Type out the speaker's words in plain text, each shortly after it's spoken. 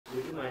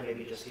Would you mind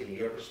maybe just giving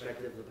your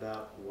perspective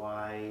about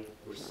why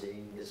we're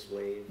seeing this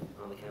wave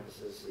on the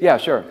campuses? Yeah,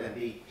 sure. And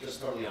be just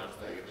totally honest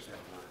about your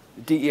perspective on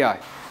it. DEI.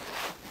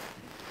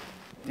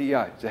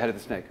 DEI is the head of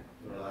the snake.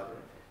 You want to elaborate?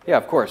 Yeah,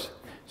 of course.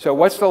 So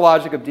what's the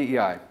logic of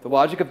DEI? The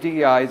logic of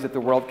DEI is that the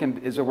world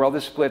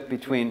is split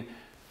between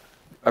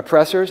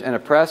oppressors and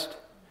oppressed,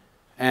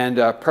 and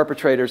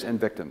perpetrators and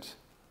victims.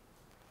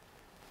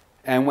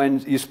 And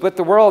when you split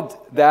the world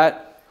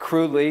that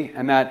crudely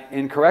and that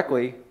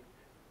incorrectly,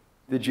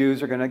 the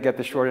Jews are going to get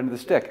the short end of the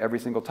stick every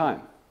single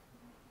time.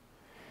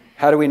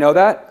 How do we know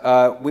that?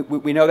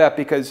 We know that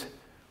because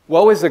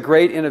what was the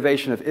great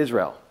innovation of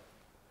Israel?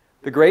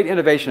 The great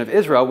innovation of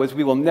Israel was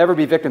we will never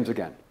be victims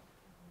again.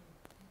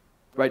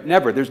 Right?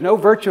 Never. There's no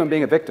virtue in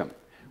being a victim.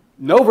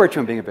 No virtue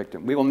in being a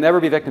victim. We will never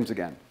be victims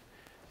again.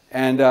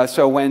 And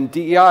so when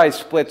DEI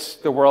splits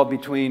the world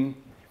between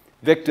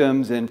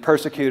victims and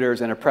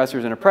persecutors and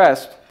oppressors and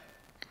oppressed,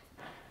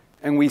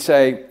 and we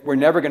say we're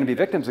never going to be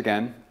victims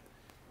again,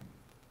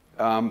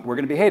 we're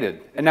going to be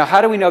hated. And now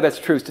how do we know that's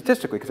true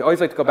statistically? Because I always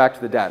like to go back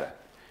to the data.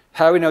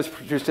 How do we know it's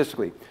true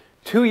statistically?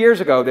 2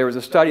 years ago, there was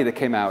a study that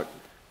came out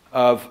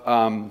of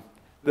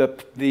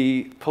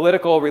the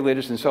political,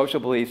 religious, and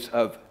social beliefs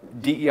of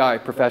DEI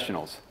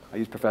professionals. I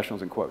use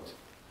professionals in quotes.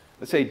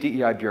 Let's say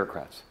DEI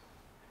bureaucrats,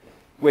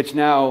 which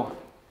now,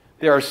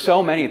 there are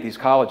so many at these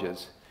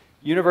colleges.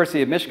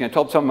 University of Michigan, I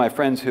told some of my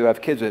friends who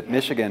have kids at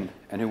Michigan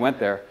and who went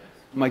there,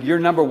 I'm like, you're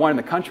 #1 in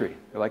the country.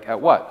 They're like,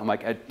 at what? I'm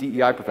like, at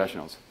DEI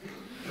professionals.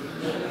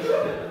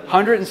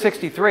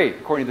 163,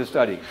 according to the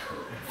study.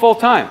 Full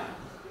time.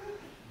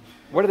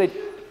 What are they?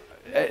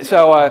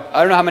 So I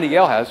don't know how many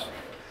Yale has.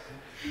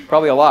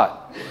 Probably a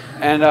lot.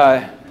 And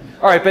all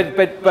right, but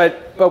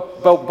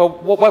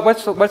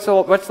what's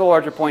the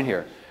larger point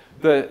here?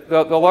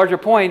 The larger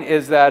point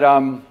is that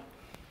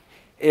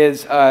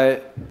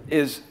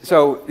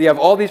so you have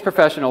all these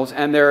professionals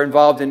and they're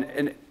involved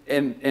in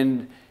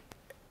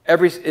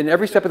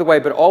every step of the way,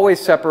 but always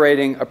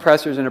separating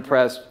oppressors and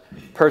oppressed,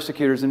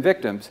 persecutors and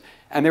victims.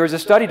 And there was a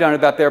study done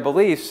about their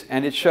beliefs,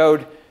 and it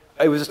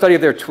was a study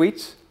of their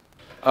tweets,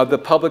 of the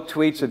public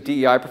tweets of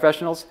DEI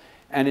professionals,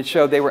 and it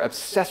showed they were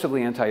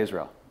obsessively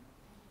anti-Israel,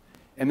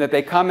 and that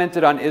they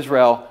commented on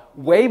Israel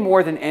way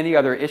more than any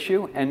other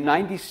issue, and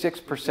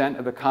 96%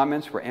 of the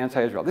comments were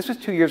anti-Israel. This was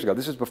 2 years ago.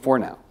 This is before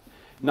now.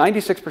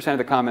 96% of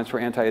the comments were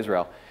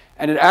anti-Israel.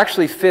 And it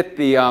actually fit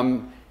the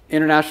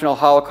International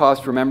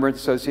Holocaust Remembrance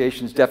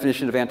Association's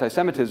definition of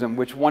anti-Semitism,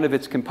 which one of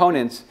its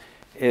components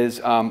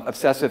is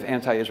obsessive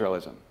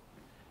anti-Israelism.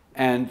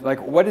 And like,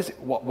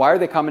 why are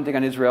they commenting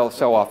on Israel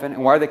so often,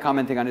 and why are they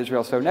commenting on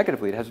Israel so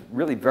negatively? It has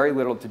really very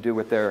little to do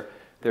with their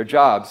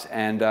jobs.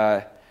 And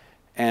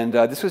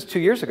this was 2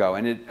 years ago,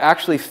 and it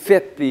actually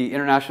fit the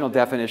international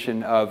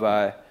definition of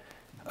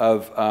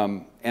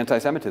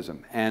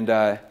anti-Semitism. And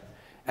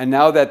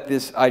now that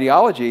this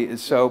ideology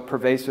is so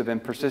pervasive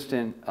and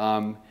persistent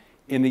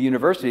in the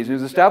universities, it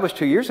was established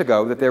 2 years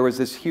ago that there was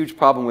this huge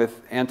problem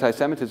with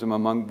anti-Semitism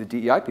among the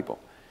DEI people.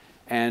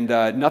 And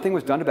nothing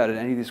was done about it in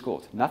any of these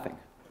schools, nothing.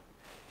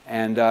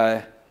 And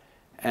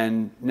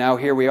now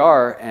here we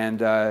are,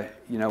 and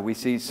we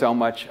see so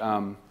much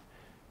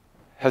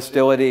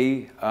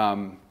hostility.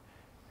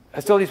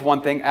 Hostility is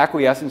one thing,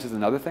 acquiescence is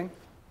another thing.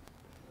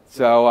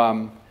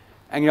 So,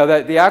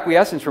 the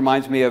acquiescence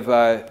reminds me of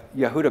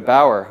Yehuda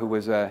Bauer, who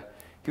was a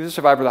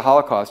survivor of the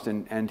Holocaust,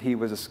 and he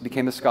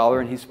became a scholar,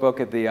 and he spoke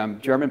at the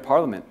German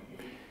Parliament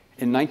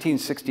in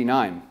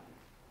 1969.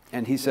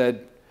 And he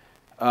said,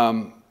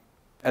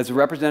 as a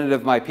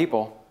representative of my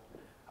people,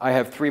 I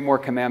have 3 more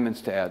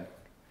commandments to add.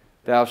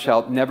 Thou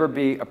shalt never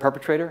be a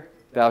perpetrator,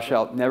 thou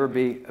shalt never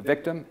be a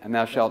victim, and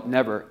thou shalt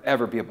never,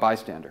 ever be a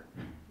bystander.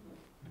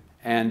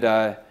 And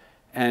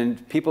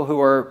people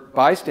who are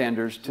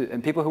bystanders,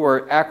 and people who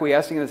are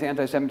acquiescing in this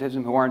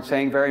anti-Semitism, who aren't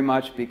saying very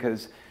much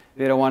because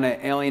they don't want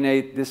to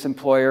alienate this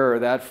employer or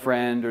that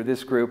friend or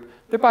this group,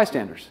 they're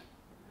bystanders,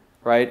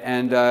 right?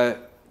 And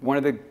one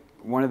of the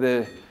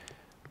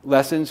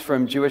lessons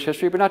from Jewish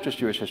history, but not just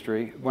Jewish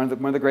history, one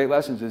of the great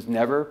lessons is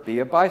never be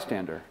a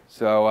bystander.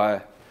 So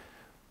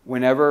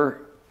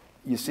whenever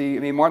you see,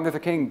 Martin Luther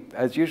King,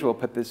 as usual,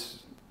 put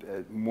this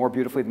more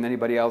beautifully than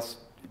anybody else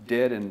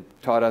did and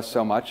taught us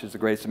so much as the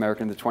greatest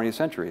American in the 20th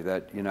century,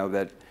 that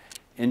that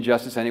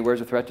injustice anywhere is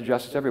a threat to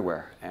justice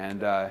everywhere,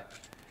 and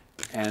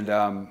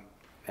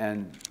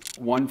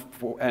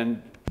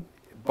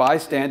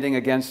bystanding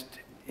against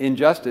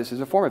injustice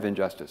is a form of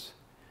injustice,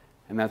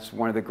 and that's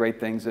one of the great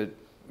things that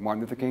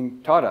Martin Luther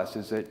King taught us,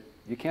 is that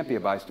you can't be a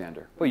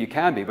bystander. Well, you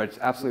can be, but it's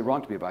absolutely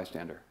wrong to be a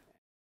bystander.